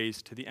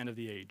always to the end of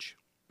the age.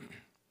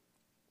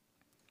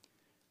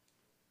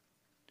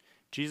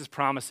 Jesus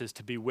promises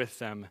to be with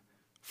them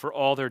for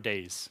all their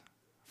days,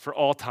 for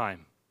all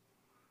time.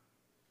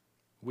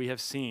 We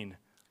have seen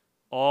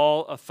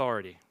all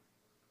authority,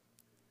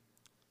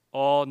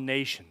 all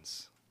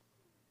nations,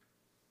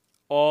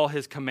 all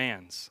his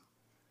commands,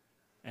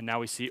 and now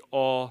we see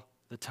all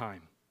the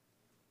time.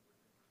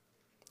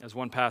 As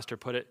one pastor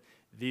put it,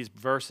 these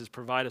verses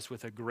provide us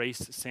with a grace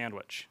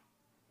sandwich.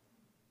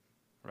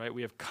 Right?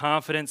 We have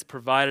confidence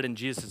provided in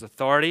Jesus'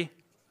 authority,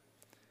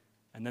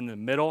 and then the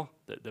middle,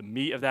 the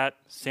meat of that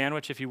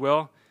sandwich, if you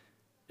will,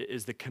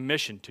 is the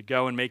commission to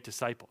go and make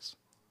disciples.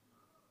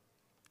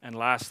 And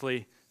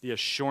lastly, the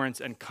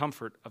assurance and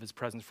comfort of his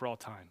presence for all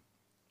time.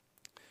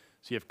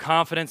 So you have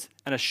confidence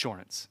and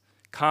assurance,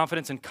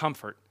 confidence and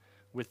comfort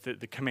with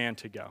the command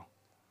to go.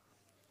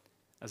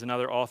 As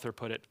another author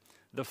put it,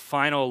 the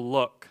final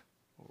look,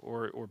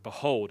 or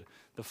behold,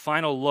 the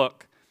final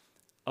look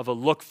of a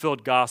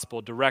look-filled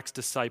gospel directs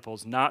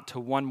disciples not to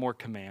one more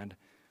command,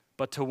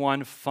 but to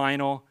one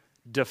final,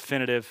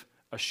 definitive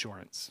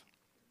assurance.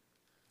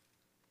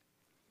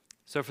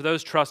 So for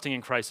those trusting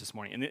in Christ this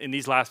morning, in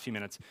these last few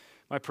minutes,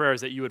 my prayer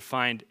is that you would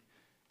find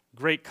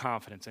great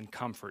confidence and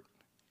comfort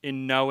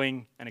in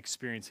knowing and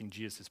experiencing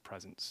Jesus'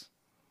 presence.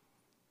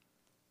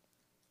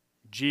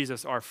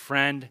 Jesus, our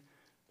friend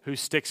who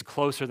sticks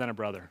closer than a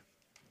brother.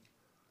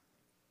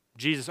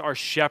 Jesus, our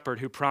shepherd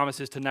who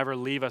promises to never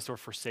leave us or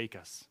forsake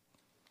us.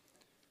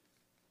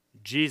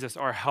 Jesus,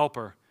 our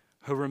helper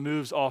who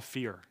removes all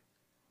fear.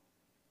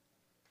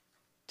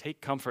 Take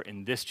comfort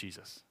in this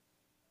Jesus.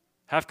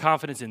 Have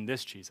confidence in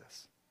this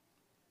Jesus.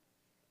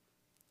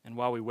 And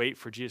while we wait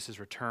for Jesus'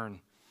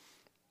 return,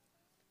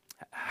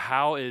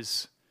 how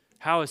is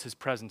his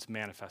presence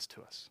manifest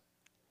to us?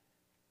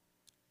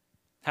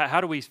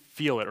 How do we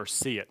feel it or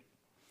see it?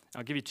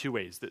 I'll give you two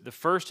ways. The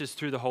first is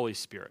through the Holy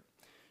Spirit.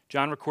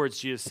 John records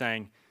Jesus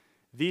saying,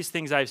 "These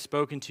things I have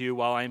spoken to you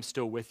while I am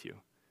still with you.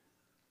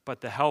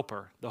 But the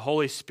Helper, the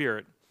Holy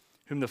Spirit,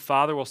 whom the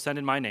Father will send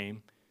in my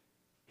name,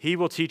 he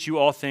will teach you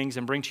all things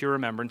and bring to your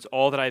remembrance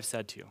all that I have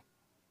said to you."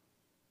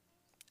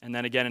 And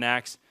then again in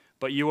Acts,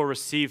 "But you will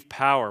receive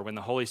power when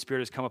the Holy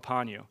Spirit has come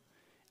upon you,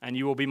 and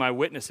you will be my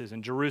witnesses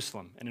in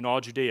Jerusalem and in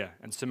all Judea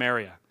and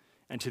Samaria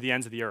and to the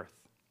ends of the earth."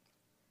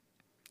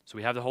 So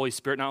we have the Holy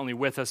Spirit not only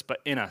with us,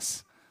 but in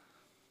us.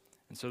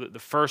 And so the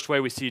first way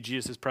we see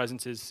Jesus'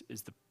 presence is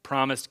the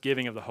promised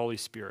giving of the Holy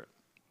Spirit.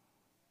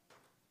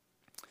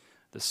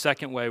 The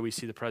second way we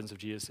see the presence of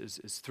Jesus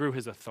is through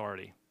his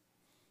authority,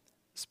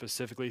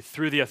 specifically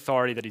through the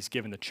authority that he's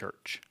given the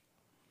church.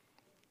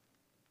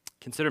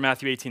 Consider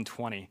Matthew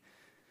 18:20.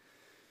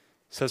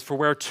 It says, "For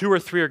where 2 or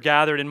 3 are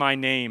gathered in my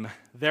name,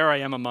 there I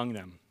am among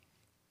them."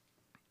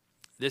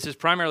 This is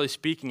primarily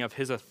speaking of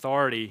his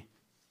authority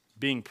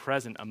being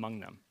present among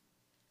them.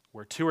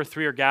 Where 2 or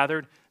 3 are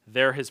gathered,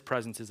 there his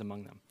presence is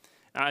among them.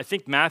 Now, I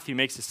think Matthew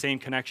makes the same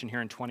connection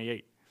here in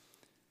 28.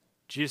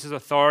 Jesus'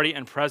 authority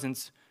and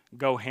presence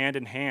go hand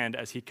in hand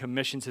as he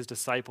commissions his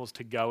disciples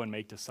to go and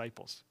make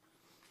disciples.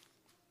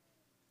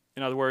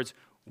 In other words,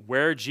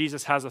 where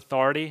Jesus has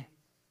authority,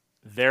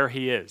 there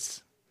he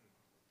is.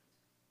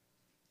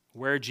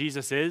 Where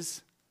Jesus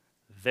is,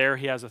 there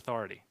he has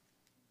authority.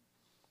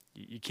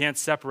 You can't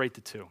separate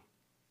the two.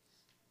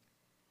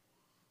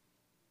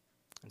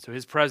 And so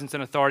his presence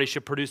and authority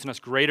should produce in us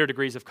greater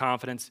degrees of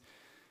confidence,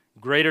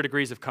 greater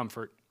degrees of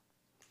comfort.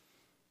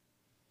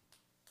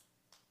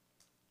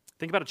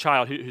 Think about a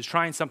child who's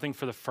trying something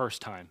for the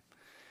first time.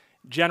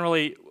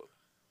 Generally,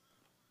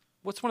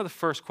 what's one of the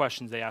first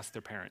questions they ask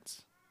their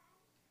parents?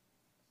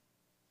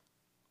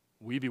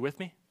 "Will you be with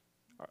me?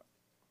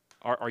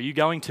 Are you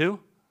going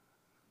too?"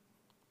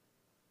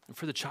 And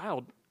for the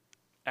child,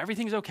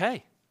 everything's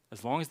okay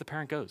as long as the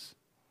parent goes.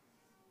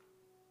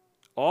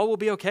 All will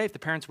be okay if the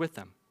parent's with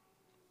them.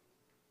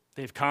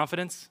 They have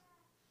confidence.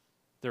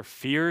 Their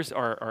fears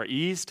are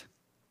eased.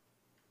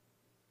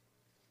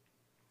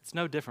 It's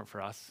no different for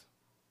us.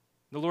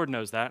 The Lord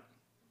knows that.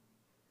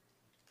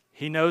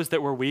 He knows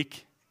that we're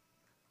weak.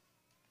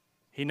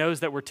 He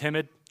knows that we're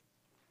timid.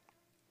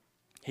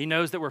 He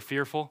knows that we're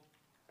fearful.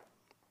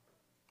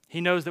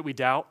 He knows that we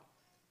doubt.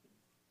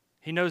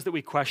 He knows that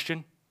we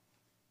question.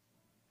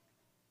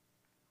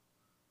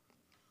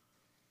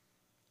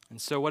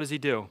 And so what does he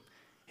do?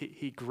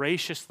 He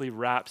graciously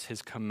wraps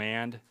his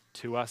command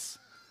to us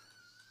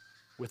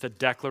with a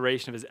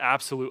declaration of his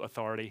absolute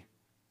authority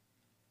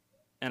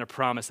and a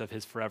promise of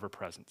his forever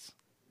presence.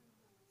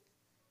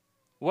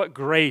 What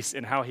grace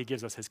in how he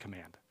gives us his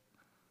command.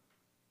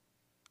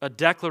 A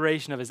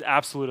declaration of his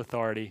absolute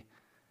authority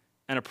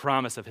and a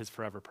promise of his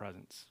forever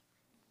presence.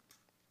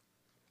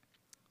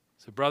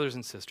 So brothers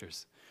and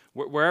sisters,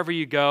 wherever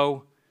you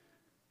go,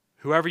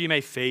 whoever you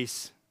may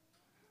face,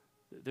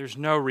 there's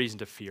no reason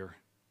to fear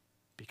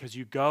because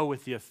you go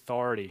with the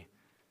authority.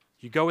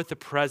 You go with the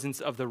presence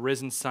of the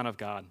risen Son of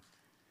God.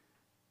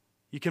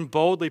 You can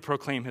boldly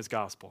proclaim his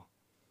gospel.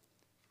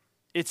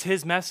 It's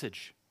his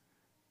message.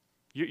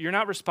 You're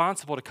not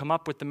responsible to come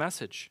up with the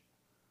message.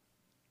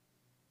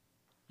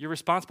 You're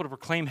responsible to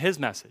proclaim his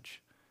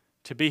message,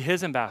 to be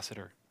his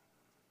ambassador.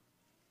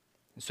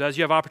 And so as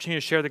you have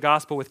opportunity to share the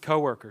gospel with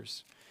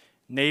coworkers,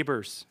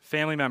 neighbors,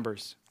 family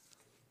members,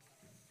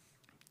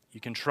 you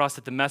can trust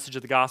that the message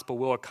of the gospel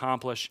will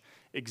accomplish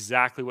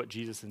exactly what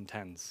Jesus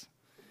intends.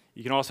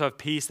 You can also have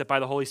peace that by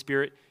the Holy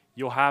Spirit,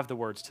 you'll have the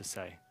words to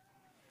say.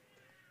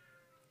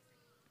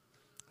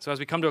 So as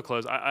we come to a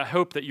close, I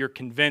hope that you're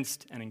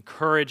convinced and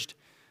encouraged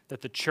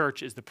that the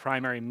church is the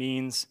primary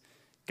means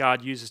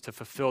God uses to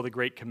fulfill the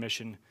Great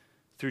Commission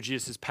through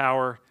Jesus'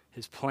 power,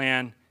 his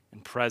plan,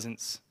 and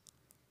presence.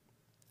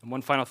 And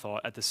one final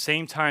thought. At the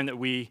same time that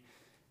we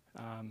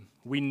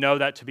know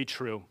that to be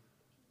true,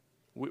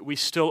 we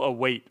still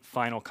await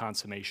final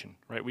consummation,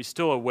 right? We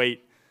still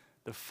await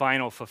the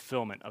final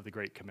fulfillment of the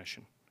Great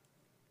Commission.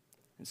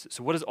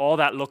 So what does all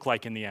that look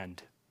like in the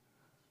end?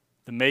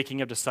 The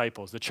making of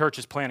disciples. The church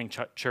is planting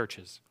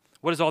churches.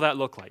 What does all that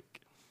look like?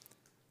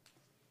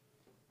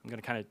 I'm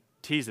going to kind of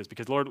tease this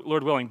because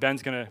Lord willing,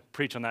 Ben's going to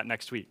preach on that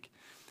next week.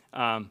 So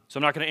I'm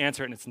not going to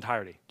answer it in its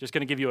entirety. Just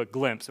going to give you a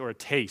glimpse or a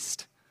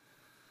taste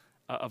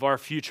of our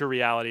future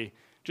reality,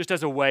 just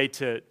as a way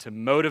to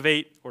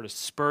motivate or to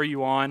spur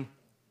you on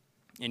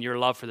in your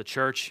love for the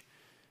church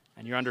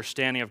and your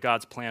understanding of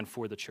God's plan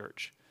for the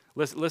church.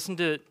 Listen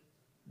to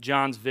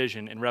John's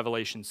vision in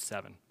Revelation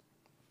 7.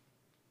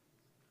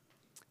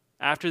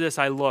 After this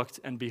I looked,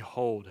 and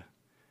behold,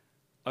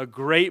 a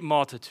great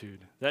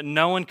multitude that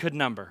no one could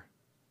number,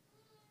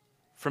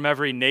 from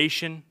every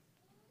nation,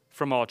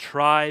 from all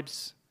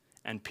tribes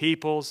and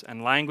peoples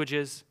and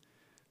languages,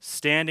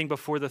 standing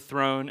before the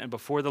throne and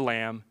before the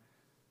Lamb,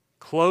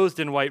 clothed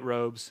in white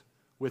robes,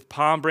 with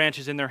palm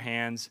branches in their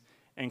hands,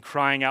 and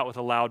crying out with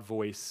a loud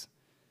voice,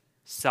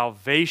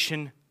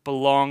 "Salvation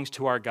belongs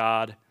to our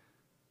God,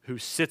 who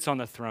sits on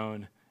the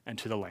throne, and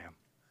to the Lamb."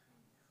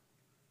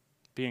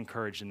 Be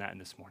encouraged in that in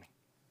this morning.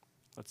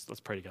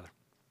 Let's pray together.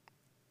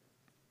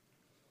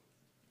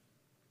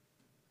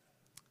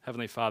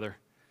 Heavenly Father,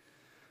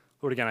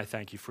 Lord, again, I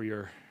thank you for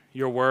your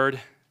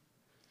word.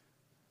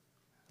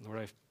 Lord,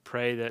 I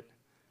pray that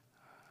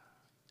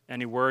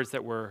any words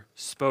that were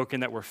spoken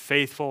that were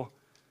faithful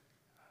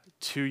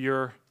to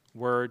your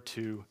word,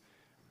 to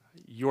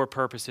your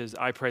purposes,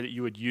 I pray that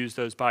you would use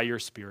those by your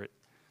Spirit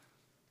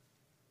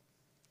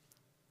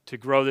to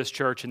grow this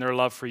church in their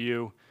love for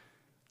you,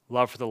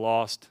 love for the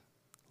lost,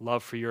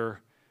 love for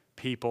your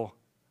people.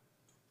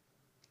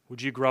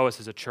 Would you grow us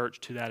as a church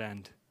to that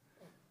end?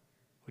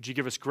 Would you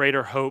give us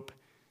greater hope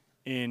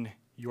in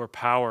your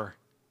power,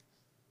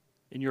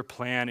 in your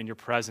plan, in your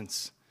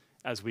presence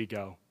as we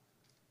go?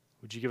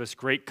 Would you give us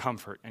great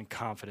comfort and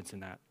confidence in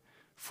that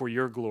for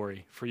your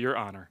glory, for your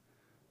honor?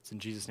 It's in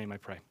Jesus' name I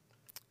pray.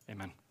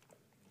 Amen.